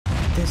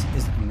This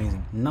is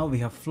amazing. Now we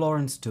have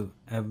Florence 2,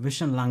 a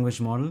vision language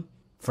model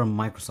from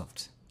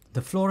Microsoft.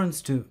 The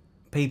Florence 2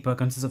 paper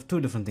consists of two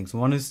different things.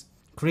 One is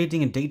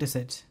creating a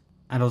dataset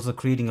and also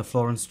creating a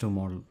Florence 2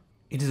 model.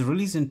 It is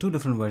released in two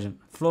different versions,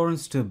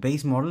 Florence 2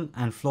 base model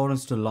and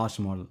Florence 2 large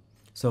model.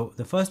 So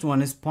the first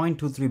one is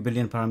 0.23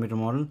 billion parameter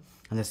model,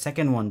 and the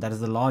second one, that is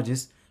the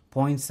largest,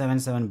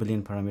 0.77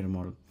 billion parameter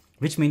model,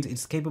 which means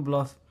it's capable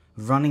of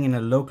running in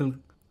a local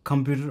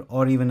computer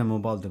or even a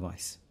mobile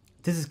device.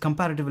 This is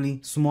comparatively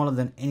smaller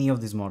than any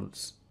of these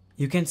models.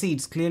 You can see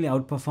it's clearly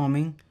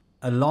outperforming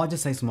a larger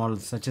size model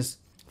such as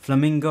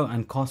Flamingo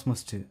and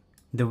Cosmos 2.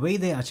 The way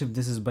they achieve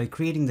this is by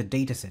creating the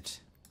dataset,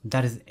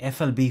 that is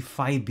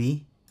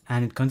FLB5B,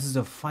 and it consists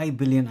of 5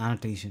 billion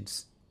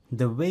annotations.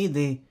 The way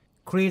they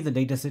create the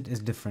dataset is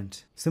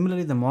different.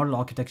 Similarly, the model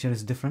architecture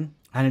is different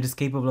and it is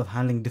capable of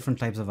handling different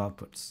types of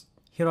outputs.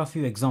 Here are a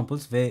few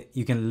examples where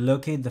you can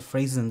locate the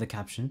phrases in the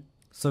caption.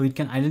 So it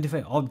can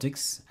identify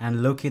objects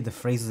and locate the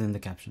phrases in the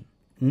caption.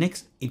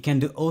 Next, it can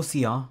do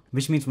OCR,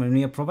 which means when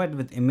we are provided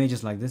with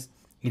images like this,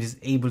 it is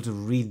able to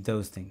read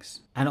those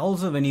things. And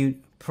also when you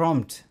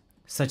prompt,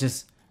 such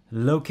as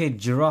locate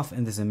giraffe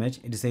in this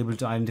image, it is able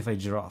to identify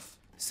giraffe.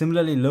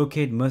 Similarly,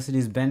 locate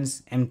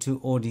Mercedes-Benz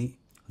M2 Audi,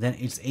 then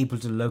it's able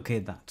to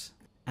locate that.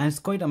 And it's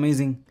quite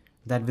amazing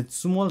that with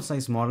small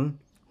size model,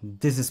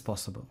 this is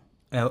possible.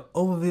 An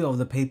overview of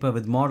the paper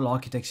with model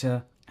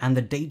architecture and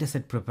the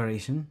dataset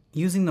preparation.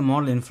 Using the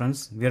model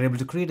inference, we are able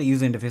to create a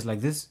user interface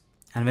like this.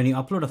 And when you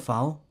upload a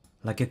file,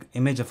 like an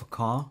image of a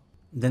car,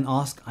 then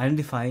ask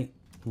identify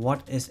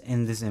what is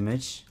in this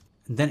image.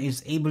 Then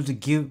it's able to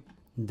give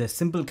the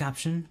simple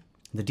caption,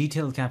 the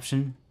detailed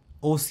caption,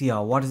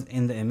 OCR, what is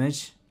in the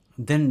image,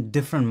 then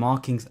different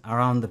markings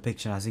around the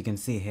picture, as you can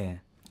see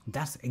here.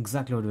 That's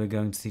exactly what we're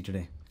going to see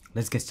today.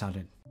 Let's get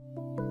started.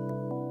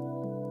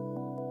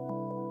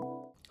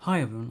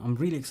 Hi everyone, I'm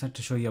really excited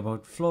to show you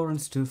about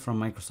Florence 2 from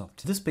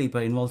Microsoft. This paper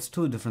involves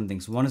two different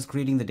things. One is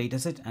creating the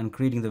dataset and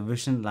creating the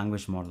vision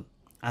language model,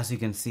 as you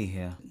can see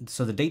here.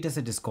 So the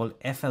dataset is called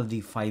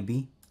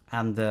FLD5B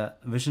and the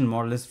vision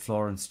model is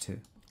Florence 2.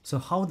 So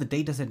how the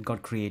dataset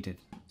got created?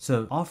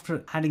 So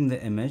after adding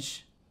the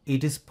image,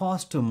 it is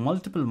passed to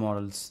multiple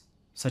models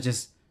such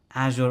as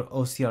Azure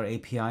OCR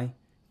API,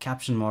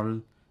 caption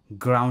model,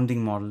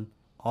 grounding model,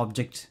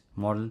 object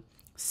model,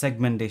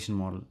 segmentation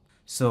model.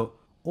 So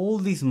all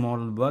these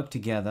models work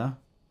together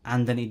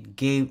and then it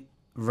gave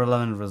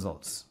relevant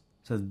results.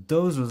 So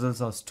those results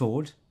are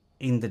stored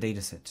in the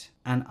dataset,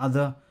 and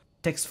other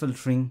text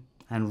filtering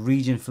and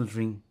region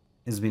filtering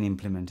is being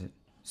implemented.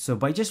 So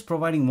by just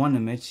providing one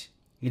image,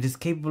 it is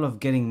capable of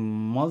getting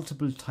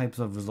multiple types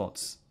of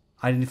results,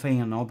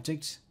 identifying an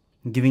object,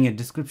 giving a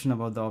description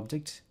about the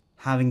object,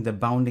 having the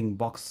bounding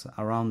box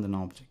around an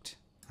object.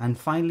 And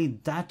finally,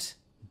 that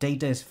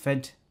data is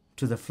fed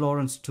to the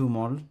Florence 2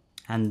 model,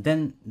 and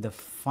then the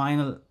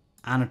final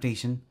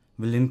annotation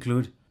will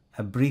include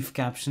a brief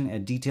caption, a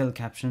detailed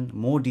caption,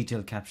 more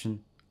detailed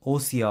caption,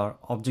 OCR,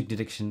 object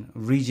detection,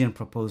 region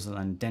proposal,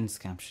 and dense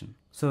caption.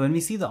 So when we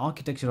see the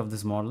architecture of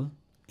this model,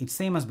 it's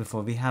same as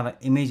before. We have an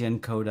image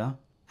encoder,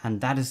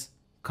 and that is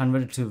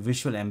converted to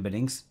visual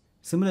embeddings.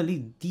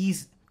 Similarly,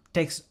 these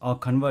texts are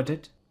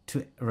converted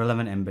to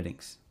relevant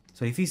embeddings.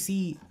 So if you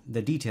see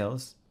the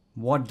details,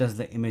 what does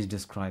the image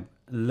describe?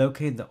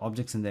 Locate the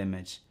objects in the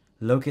image.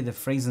 Locate the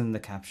phrases in the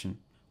caption.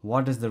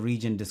 What does the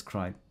region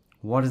describe?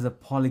 What is the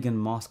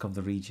polygon mask of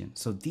the region?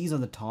 So these are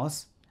the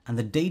tasks, and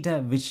the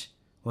data which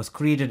was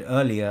created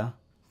earlier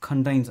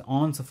contains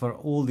answer for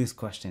all these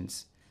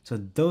questions. So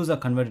those are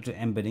converted to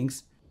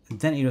embeddings.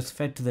 Then it was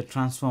fed to the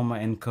transformer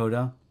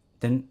encoder,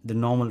 then the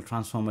normal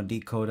transformer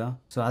decoder.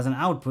 So as an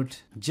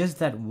output, just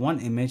that one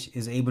image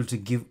is able to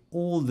give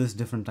all these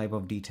different type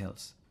of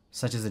details,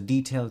 such as a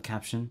detailed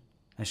caption,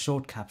 a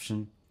short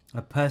caption,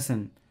 a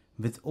person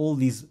with all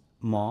these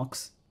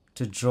marks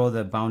to draw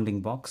the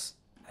bounding box,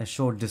 a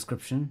short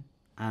description,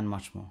 and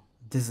much more.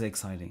 This is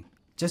exciting.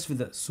 Just with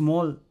a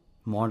small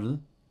model,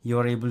 you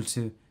are able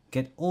to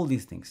get all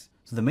these things.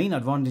 So the main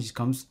advantage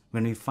comes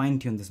when we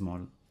fine-tune this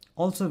model.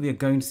 Also, we are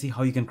going to see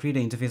how you can create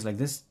an interface like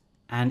this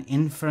and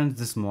inference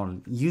this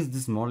model. Use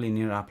this model in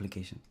your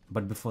application.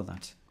 But before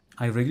that,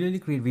 I regularly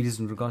create videos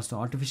in regards to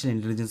artificial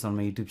intelligence on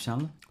my YouTube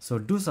channel. So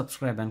do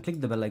subscribe and click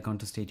the bell icon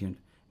to stay tuned.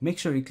 Make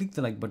sure you click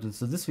the like button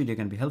so this video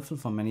can be helpful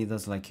for many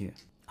others like you.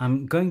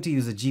 I'm going to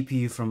use a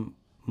GPU from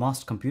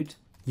Master Compute.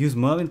 Use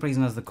Mervin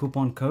Pricing as the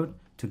coupon code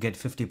to get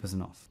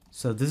 50% off.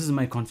 So this is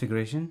my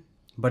configuration,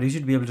 but you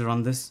should be able to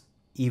run this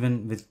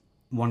even with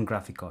one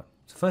graphic card.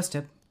 So first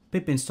step,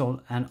 pip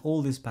install and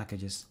all these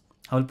packages.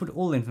 I will put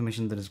all the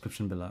information in the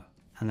description below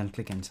and then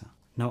click enter.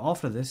 Now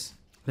after this,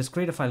 let's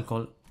create a file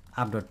called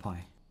app.py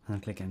and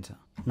then click enter.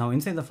 Now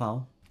inside the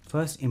file,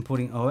 first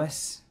importing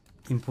OS,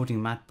 importing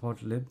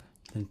matplotlib,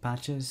 then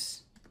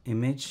patches,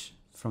 image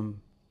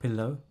from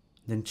pillow,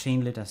 then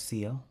chainlit as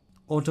CL,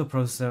 auto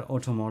processor,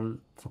 auto model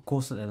for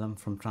coastal LM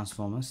from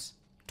transformers,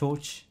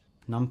 torch,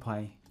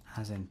 numpy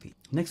as NP.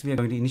 Next, we are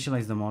going to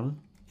initialize the model.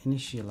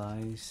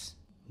 Initialize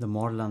the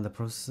model and the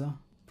processor,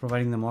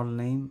 providing the model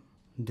name,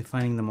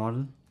 defining the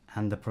model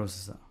and the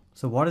processor.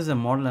 So what is a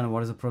model and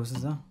what is a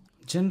processor?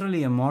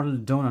 Generally, a model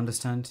don't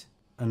understand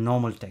a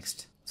normal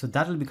text. So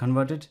that will be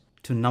converted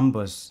to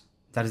numbers,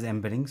 that is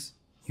embeddings,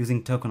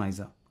 using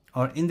tokenizer.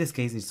 Or in this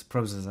case, it's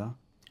processor.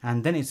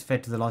 And then it's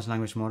fed to the large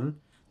language model.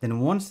 Then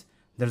once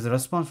there's a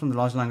response from the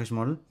large language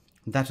model,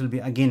 that will be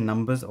again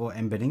numbers or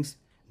embeddings.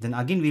 Then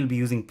again, we'll be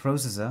using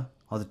processor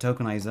or the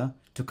tokenizer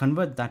to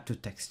convert that to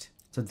text.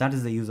 So that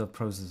is the use of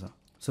processor.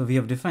 So we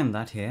have defined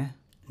that here.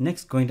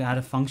 Next, going to add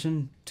a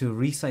function to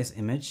resize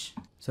image.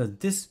 So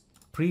this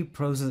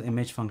pre-process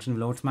image function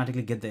will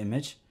automatically get the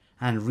image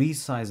and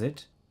resize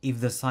it if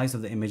the size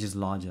of the image is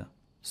larger.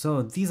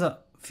 So these are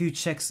few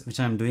checks which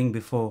I'm doing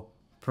before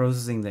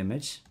processing the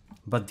image,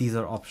 but these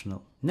are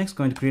optional. Next,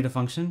 going to create a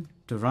function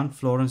to run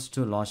Florence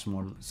to large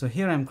model. So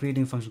here I'm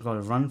creating a function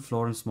called run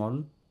Florence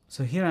model.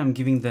 So here I'm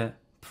giving the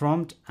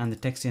prompt and the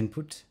text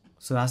input.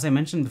 So as I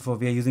mentioned before,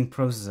 we are using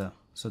processor.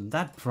 So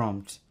that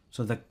prompt,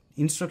 so the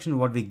instruction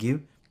what we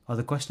give or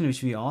the question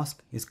which we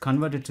ask is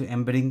converted to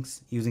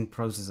embeddings using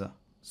processor.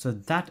 So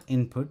that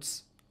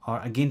inputs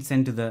are again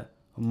sent to the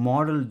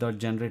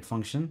model.generate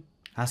function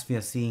as we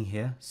are seeing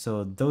here.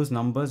 So those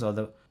numbers or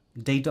the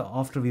data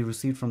after we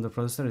received from the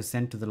processor is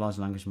sent to the large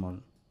language model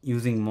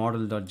using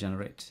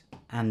model.generate.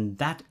 And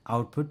that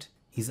output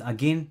is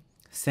again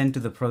sent to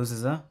the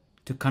processor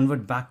to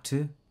convert back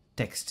to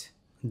text.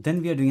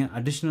 Then we are doing an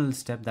additional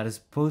step, that is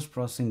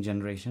post-processing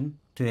generation,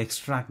 to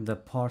extract the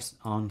parse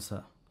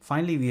answer.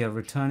 Finally, we are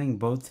returning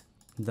both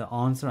the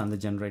answer and the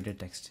generated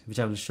text, which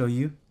I will show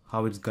you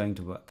how it's going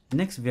to work.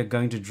 Next, we are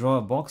going to draw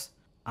a box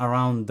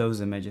around those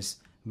images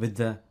with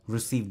the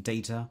received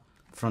data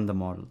from the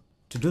model.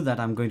 To do that,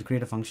 I'm going to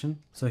create a function.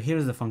 So here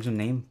is the function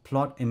name,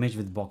 plot image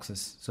with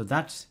boxes. So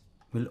that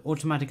will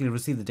automatically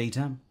receive the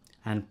data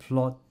and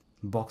plot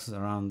boxes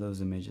around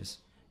those images.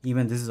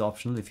 Even this is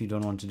optional if you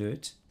don't want to do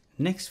it.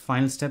 Next,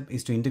 final step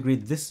is to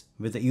integrate this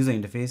with the user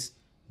interface,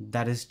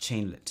 that is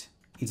Chainlit.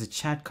 It's a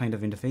chat kind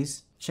of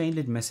interface,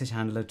 Chainlit message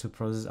handler to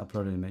process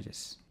uploaded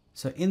images.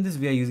 So in this,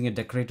 we are using a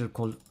decorator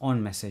called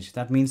onMessage.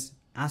 That means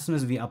as soon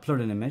as we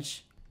upload an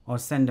image or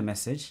send a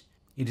message,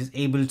 it is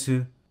able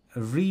to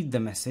read the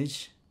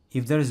message.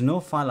 If there is no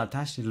file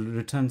attached, it will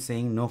return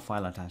saying no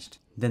file attached.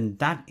 Then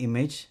that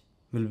image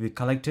will be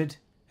collected,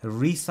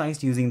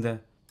 resized using the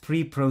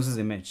pre-processed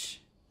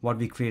image, what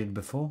we created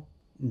before.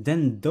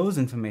 Then those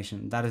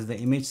information, that is the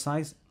image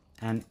size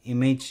and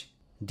image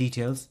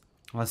details,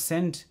 are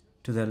sent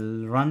to the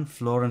run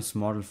Florence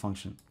model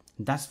function.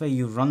 That's where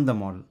you run the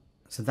model.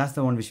 So that's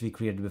the one which we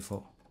created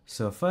before.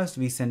 So first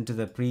we send to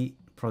the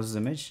pre-processed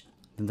image,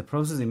 then the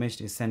processed image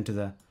is sent to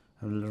the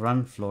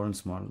run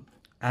Florence model,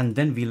 and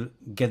then we'll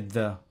get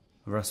the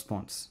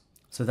response.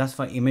 So that's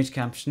for image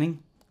captioning.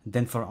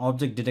 Then for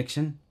object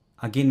detection,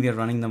 again we are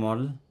running the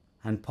model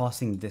and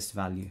passing this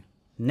value.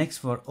 Next,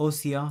 for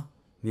OCR,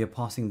 we are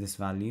passing this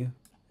value.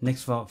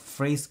 Next, for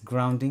phrase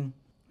grounding,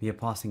 we are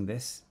passing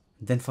this.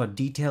 Then for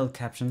detailed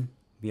caption,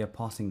 we are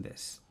passing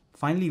this.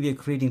 Finally, we are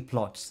creating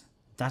plots.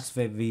 That's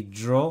where we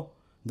draw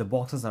the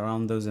boxes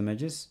around those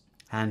images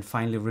and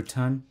finally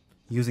return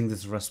using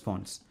this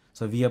response.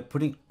 So we are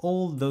putting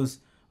all those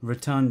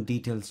return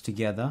details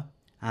together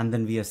and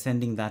then we are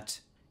sending that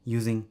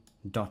using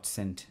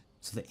 .send.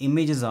 So the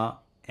images are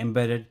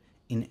embedded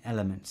in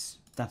elements.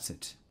 That's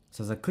it.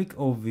 So as a quick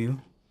overview,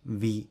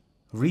 we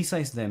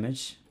resize the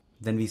image,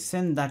 then we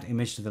send that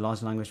image to the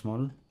large language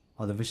model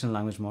or the vision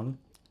language model.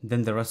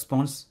 Then the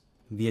response,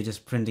 we are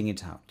just printing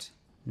it out.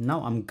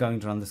 Now I'm going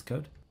to run this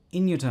code.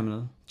 In your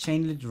terminal,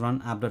 chainlit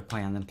run app.py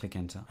and then click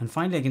enter. And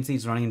finally, I can see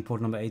it's running in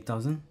port number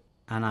 8000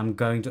 and I'm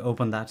going to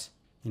open that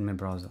in my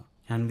browser.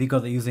 And we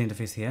got the user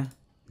interface here.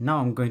 Now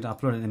I'm going to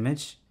upload an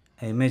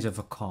image of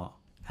a car,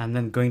 and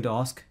then going to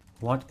ask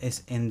what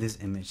is in this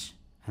image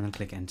and then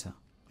click enter.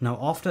 Now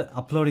after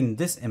uploading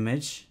this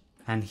image,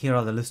 and here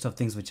are the list of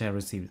things which I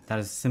received. That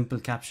is simple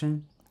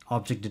caption,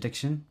 object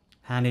detection,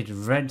 and it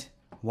read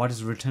what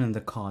is written in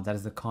the car, that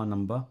is the car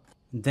number.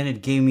 Then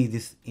it gave me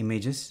these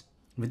images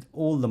with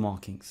all the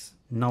markings.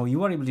 Now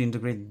you are able to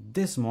integrate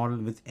this model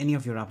with any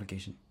of your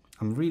application.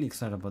 I'm really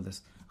excited about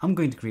this. I'm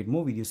going to create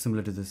more videos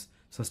similar to this,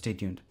 so stay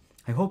tuned.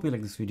 I hope you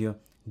like this video.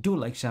 Do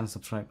like, share and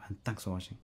subscribe, and thanks for watching.